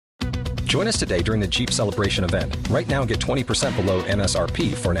Join us today during the Jeep Celebration event. Right now, get 20% below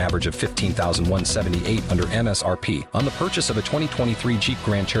MSRP for an average of $15,178 under MSRP on the purchase of a 2023 Jeep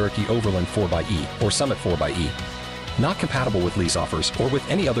Grand Cherokee Overland 4xE or Summit 4xE. Not compatible with lease offers or with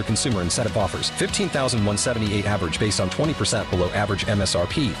any other consumer incentive offers. $15,178 average based on 20% below average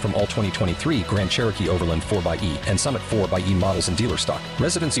MSRP from all 2023 Grand Cherokee Overland 4xE and Summit 4xE models in dealer stock.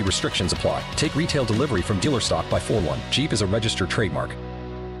 Residency restrictions apply. Take retail delivery from dealer stock by 4/1. Jeep is a registered trademark.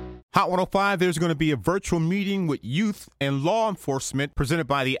 Hot 105, there's going to be a virtual meeting with youth and law enforcement presented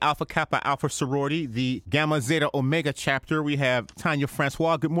by the Alpha Kappa Alpha Sorority, the Gamma Zeta Omega chapter. We have Tanya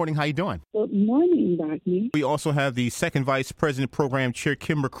Francois. Good morning. How you doing? Good morning, Rodney. We also have the second vice president program chair,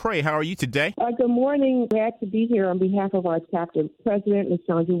 Kim McCrae. How are you today? Good morning. Glad to be here on behalf of our chapter president, Ms.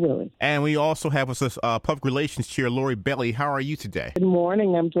 Sandra Willis. And we also have with us public relations chair, Lori Belly. How are you today? Good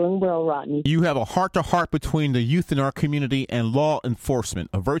morning. I'm doing well, Rodney. You have a heart-to-heart between the youth in our community and law enforcement,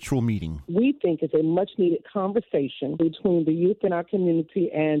 a virtual meeting. We think it's a much-needed conversation between the youth in our community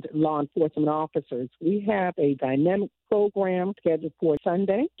and law enforcement officers. We have a dynamic program scheduled for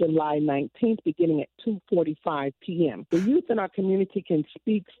Sunday, July 19th, beginning at 2:45 p.m. The youth in our community can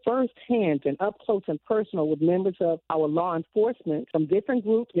speak firsthand and up close and personal with members of our law enforcement from different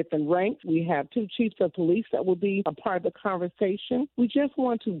groups, different ranks. We have 2 chiefs of police that will be a part of the conversation. We just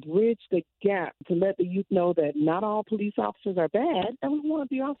want to bridge the gap to let the youth know that not all police officers are bad, and we want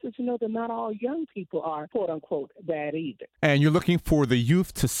the officers to know that not all young people are, quote-unquote, bad either. And you're looking for the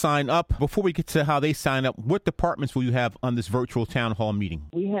youth to sign up. Before we get to how they sign up, what departments will you have on this virtual town hall meeting?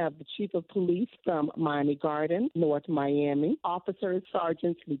 We have the chief of police from Miami Gardens, North Miami, officers,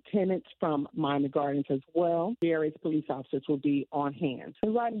 sergeants, lieutenants from Miami Gardens as well. Various police officers will be on hand.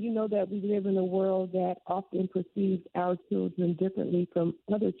 And Rodney, you know that we live in a world that often perceives our children differently from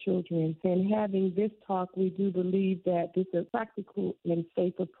other children. And having this talk, we do believe that this is a practical and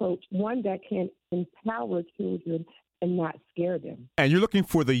safe approach, one that can empower children and not scare them. And you're looking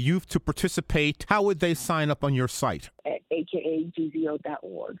for the youth to participate. How would they sign up on your site? At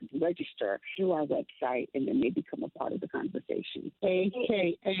akagzo.org. Register through our website and then they become a part of the conversation.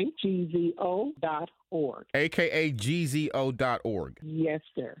 akagzo.org. akagzo.org. Yes,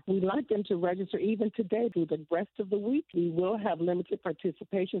 sir. We'd like them to register even today through the rest of the week. We will have limited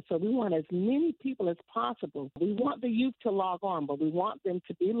participation, so we want as many people as possible. We want the youth to log on, but we want them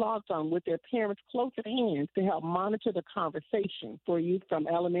to be logged on with their parents close at hand to help monitor the conversation for youth from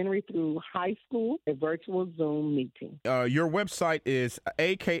elementary through high school, a virtual Zoom meeting. Your website is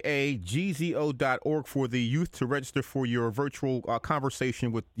akagzo.org for the youth to register for your virtual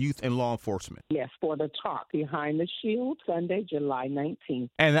conversation with youth and law enforcement. Yes, for the talk Behind the Shield, Sunday, July 19th.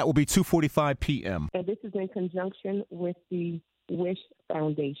 And that will be 2:45 p.m. And this is in conjunction with the WISH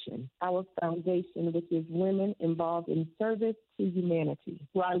Foundation, our foundation, which is Women Involved in Service to Humanity.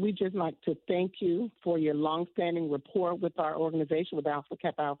 Well, we just like to thank you for your longstanding rapport with our organization, with Alpha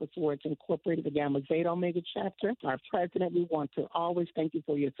Kappa Alpha Sorority Incorporated, the Gamma Zeta Omega chapter. Our president, we want to always thank you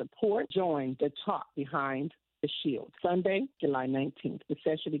for your support. Join the talk Behind the Shield, Sunday, July 19th. The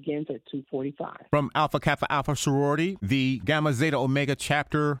session begins at 2:45. From Alpha Kappa Alpha Sorority, the Gamma Zeta Omega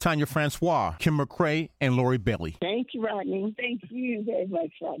chapter, Tanya Francois, Kim McCrae, and Lori Belly. Thank you, Rodney. Thank you very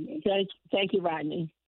much, Rodney. Thank you, Rodney.